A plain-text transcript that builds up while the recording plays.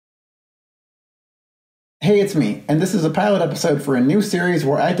Hey, it's me, and this is a pilot episode for a new series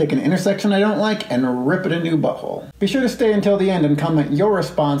where I take an intersection I don't like and rip it a new butthole. Be sure to stay until the end and comment your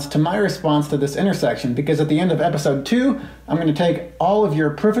response to my response to this intersection, because at the end of episode 2, I'm going to take all of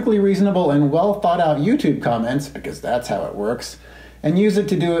your perfectly reasonable and well thought out YouTube comments, because that's how it works, and use it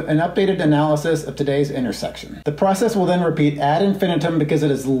to do an updated analysis of today's intersection. The process will then repeat ad infinitum because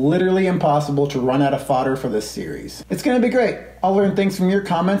it is literally impossible to run out of fodder for this series. It's going to be great. I'll learn things from your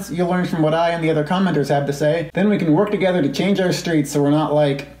comments, you'll learn from what I and the other commenters have to say, then we can work together to change our streets so we're not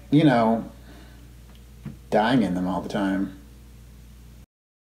like, dying in them all the time.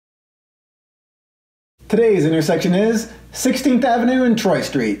 Today's intersection is 16th Avenue and Troy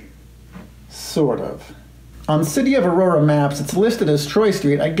Street. Sort of. On City of Aurora maps, it's listed as Troy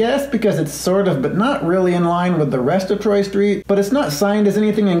Street, I guess because it's sort of but not really in line with the rest of Troy Street, but it's not signed as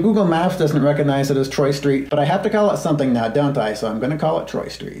anything and Google Maps doesn't recognize it as Troy Street, but I have to call it something now, don't I? So I'm going to call it Troy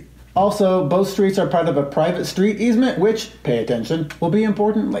Street. Also, both streets are part of a private street easement, which, pay attention, will be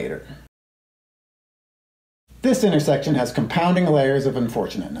important later. This intersection has compounding layers of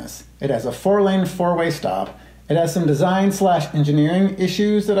unfortunateness. It has a 4-lane, 4-way stop. It has some design/engineering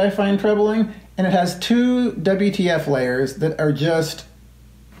issues that I find troubling, and it has 2 WTF layers that are just...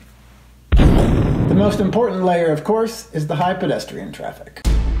 The most important layer, of course, is the high pedestrian traffic.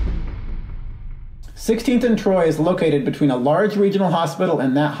 16th and Troy is located between a large regional hospital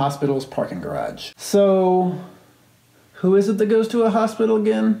and that hospital's parking garage. So, who is it that goes to a hospital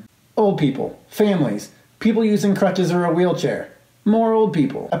again? Old people, families, people using crutches or a wheelchair. More old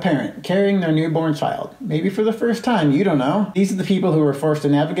people, a parent carrying their newborn child, maybe for the first time, you don't know. These are the people who are forced to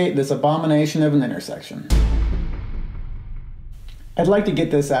navigate this abomination of an intersection. I'd like to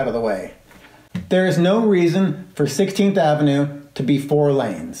get this out of the way. There is no reason for 16th Avenue to be 4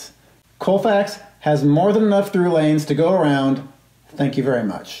 lanes. Colfax has more than enough through lanes to go around. Thank you very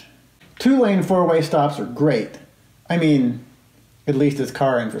much. 2-lane 4-way stops are great. I mean, at least as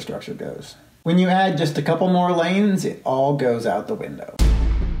car infrastructure goes. When you add just a couple more lanes, it all goes out the window.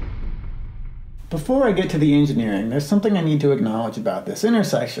 Before I get to the engineering, there's something I need to acknowledge about this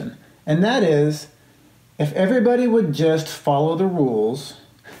intersection, and that is, if everybody would just follow the rules,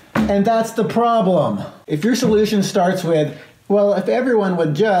 and that's the problem. If your solution starts with, well, if everyone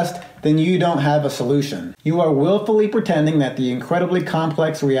would just, then you don't have a solution. You are willfully pretending that the incredibly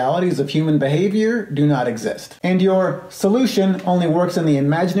complex realities of human behavior do not exist. And your solution only works in the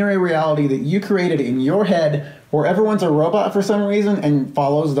imaginary reality that you created in your head, where everyone's a robot for some reason and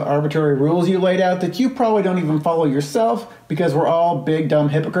follows the arbitrary rules you laid out that you probably don't even follow yourself, because we're all big dumb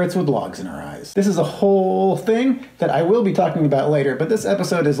hypocrites with logs in our eyes. This is a whole thing that I will be talking about later, but this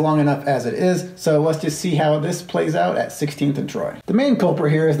episode is long enough as it is, so let's just see how this plays out at 16th and Troy. The main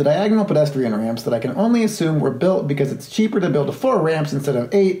culprit here is the diagonal pedestrian ramps that I can only assume were built because it's cheaper to build 4 ramps instead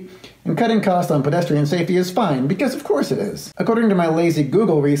of 8, and cutting costs on pedestrian safety is fine, because of course it is. According to my lazy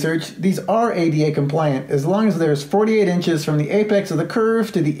Google research, these are ADA compliant as long as there's 48 inches from the apex of the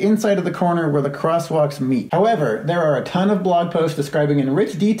curve to the inside of the corner where the crosswalks meet. However, there are a ton of blog posts describing in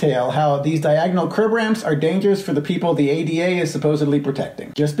rich detail how these diagonal curb ramps are dangerous for the people the ADA is supposedly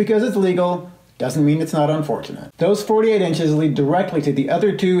protecting. Just because it's legal doesn't mean it's not unfortunate. Those 48 inches lead directly to the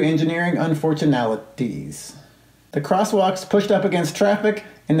other 2 engineering unfortunalities. The crosswalks pushed up against traffic,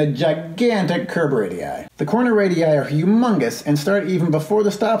 and the gigantic curb radii. The corner radii are humongous and start even before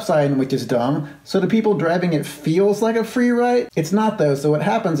the stop sign, which is dumb, so to people driving it feels like a free right. It's not though, so what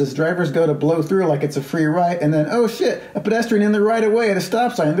happens is drivers go to blow through like it's a free right, and then, oh shit, a pedestrian in the right of way at a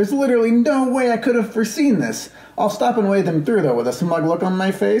stop sign. There's literally no way I could have foreseen this. I'll stop and wave them through though with a smug look on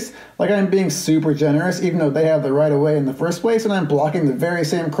my face, like I'm being super generous even though they have the right of way in the first place and I'm blocking the very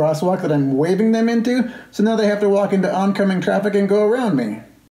same crosswalk that I'm waving them into, so now they have to walk into oncoming traffic and go around me.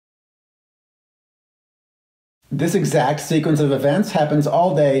 This exact sequence of events happens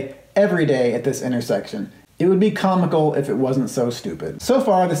all day, every day at this intersection. It would be comical if it wasn't so stupid. So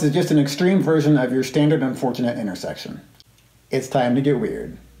far, this is just an extreme version of your standard unfortunate intersection. It's time to get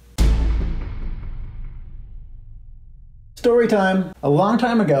weird. Story time. A long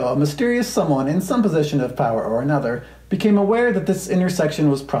time ago, a mysterious someone in some position of power or another became aware that this intersection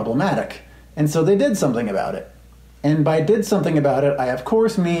was problematic, and so they did something about it. And by did something about it, I of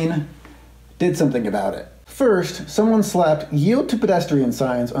course mean did something about it. First, someone slapped yield to pedestrian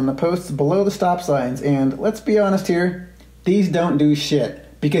signs on the posts below the stop signs, and let's be honest here, these don't do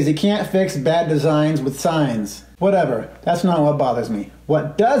shit, because you can't fix bad designs with signs. Whatever, that's not what bothers me.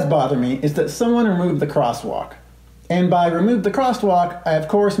 What does bother me is that someone removed the crosswalk. And by remove the crosswalk, I of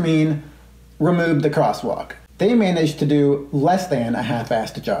course mean remove the crosswalk. They managed to do less than a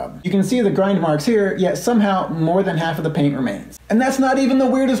half-assed job. You can see the grind marks here, yet somehow more than half of the paint remains. And that's not even the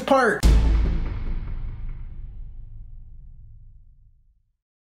weirdest part.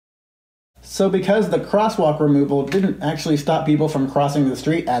 So because the crosswalk removal didn't actually stop people from crossing the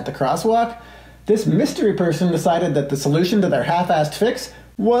street at the crosswalk, this mystery person decided that the solution to their half-assed fix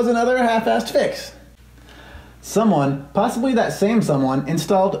was another half-assed fix. Someone, possibly that same someone,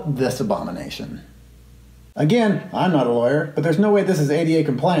 installed this abomination. Again, I'm not a lawyer, but there's no way this is ADA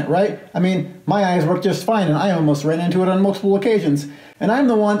compliant, right? I mean, my eyes work just fine and I almost ran into it on multiple occasions. And I'm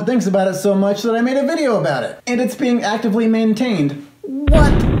the one that thinks about it so much that I made a video about it. And it's being actively maintained.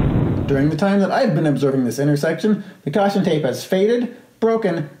 What? During the time that I've been observing this intersection, the caution tape has faded,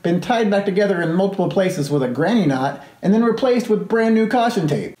 broken, been tied back together in multiple places with a granny knot, and then replaced with brand new caution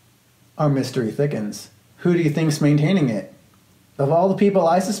tape. Our mystery thickens. Who do you think's maintaining it? Of all the people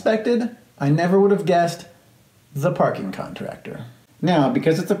I suspected, I never would have guessed the parking contractor. Now,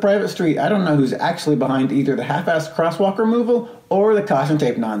 because it's a private street, I don't know who's actually behind either the half-assed crosswalk removal or the caution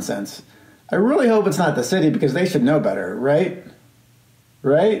tape nonsense. I really hope it's not the city because they should know better, right?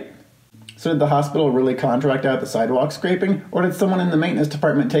 Right? So did the hospital really contract out the sidewalk scraping, or did someone in the maintenance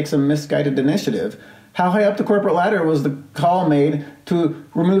department take some misguided initiative? How high up the corporate ladder was the call made to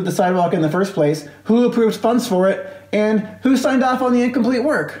remove the sidewalk in the first place? Who approved funds for it? And who signed off on the incomplete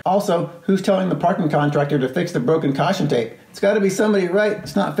work? Also, who's telling the parking contractor to fix the broken caution tape? It's got to be somebody, right?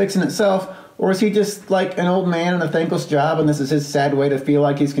 It's not fixing itself. Or is he just like an old man in a thankless job and this is his sad way to feel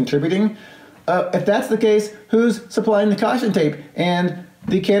like he's contributing? If that's the case, who's supplying the caution tape and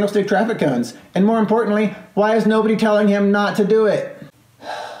the candlestick traffic cones? And more importantly, why is nobody telling him not to do it?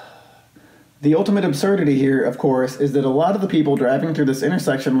 The ultimate absurdity here, of course, is that a lot of the people driving through this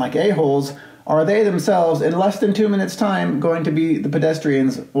intersection like a-holes are they themselves, in less than 2 minutes' time, going to be the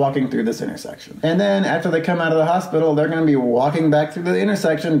pedestrians walking through this intersection. And then, after they come out of the hospital, they're going to be walking back through the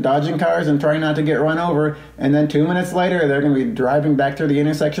intersection, dodging cars and trying not to get run over, and then 2 minutes later, they're going to be driving back through the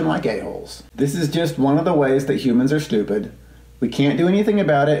intersection like a-holes. This is just one of the ways that humans are stupid. We can't do anything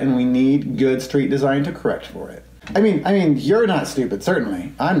about it, and we need good street design to correct for it. I mean, you're not stupid,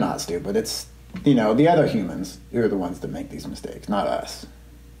 certainly. I'm not stupid. It's, the other humans who are the ones that make these mistakes, not us.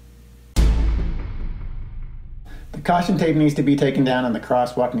 The caution tape needs to be taken down and the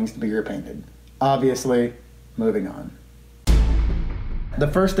crosswalk needs to be repainted. Obviously, moving on. The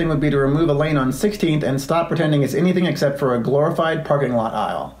first thing would be to remove a lane on 16th and stop pretending it's anything except for a glorified parking lot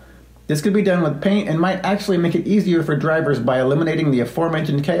aisle. This could be done with paint and might actually make it easier for drivers by eliminating the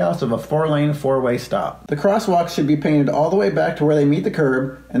aforementioned chaos of a 4-lane, 4-way stop. The crosswalks should be painted all the way back to where they meet the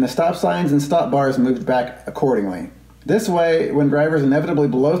curb, and the stop signs and stop bars moved back accordingly. This way, when drivers inevitably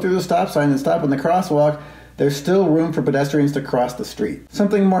blow through the stop sign and stop in the crosswalk, there's still room for pedestrians to cross the street.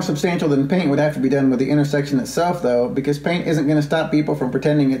 Something more substantial than paint would have to be done with the intersection itself, though, because paint isn't going to stop people from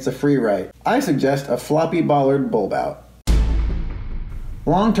pretending it's a free ride. I suggest a floppy bollard bulb out.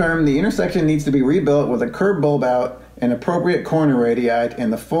 Long term, the intersection needs to be rebuilt with a curb bulb out and appropriate corner radii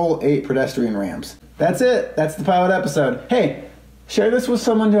and the full 8 pedestrian ramps. That's it. That's the pilot episode. Hey, share this with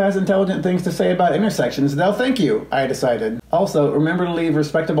someone who has intelligent things to say about intersections. They'll thank you, I decided. Also, remember to leave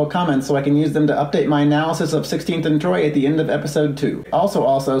respectable comments so I can use them to update my analysis of 16th and Troy at the end of episode 2.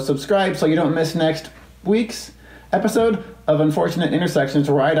 Also, subscribe so you don't miss next week's episode of Unfortunate Intersections,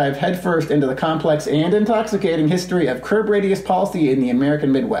 where I dive headfirst into the complex and intoxicating history of curb radius policy in the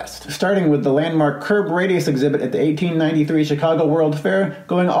American Midwest. Starting with the landmark curb radius exhibit at the 1893 Chicago World Fair,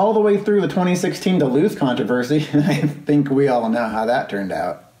 going all the way through the 2016 Duluth controversy. I think we all know how that turned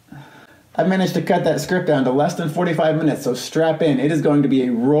out. I managed to cut that script down to less than 45 minutes, so strap in. It is going to be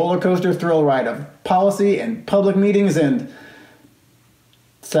a roller coaster thrill ride of policy and public meetings and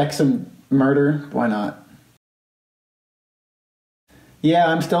sex and murder. Why not? Yeah,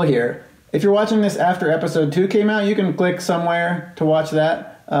 I'm still here. If you're watching this after episode 2 came out, you can click somewhere to watch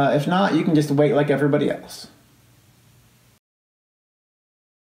that. If not, you can just wait like everybody else.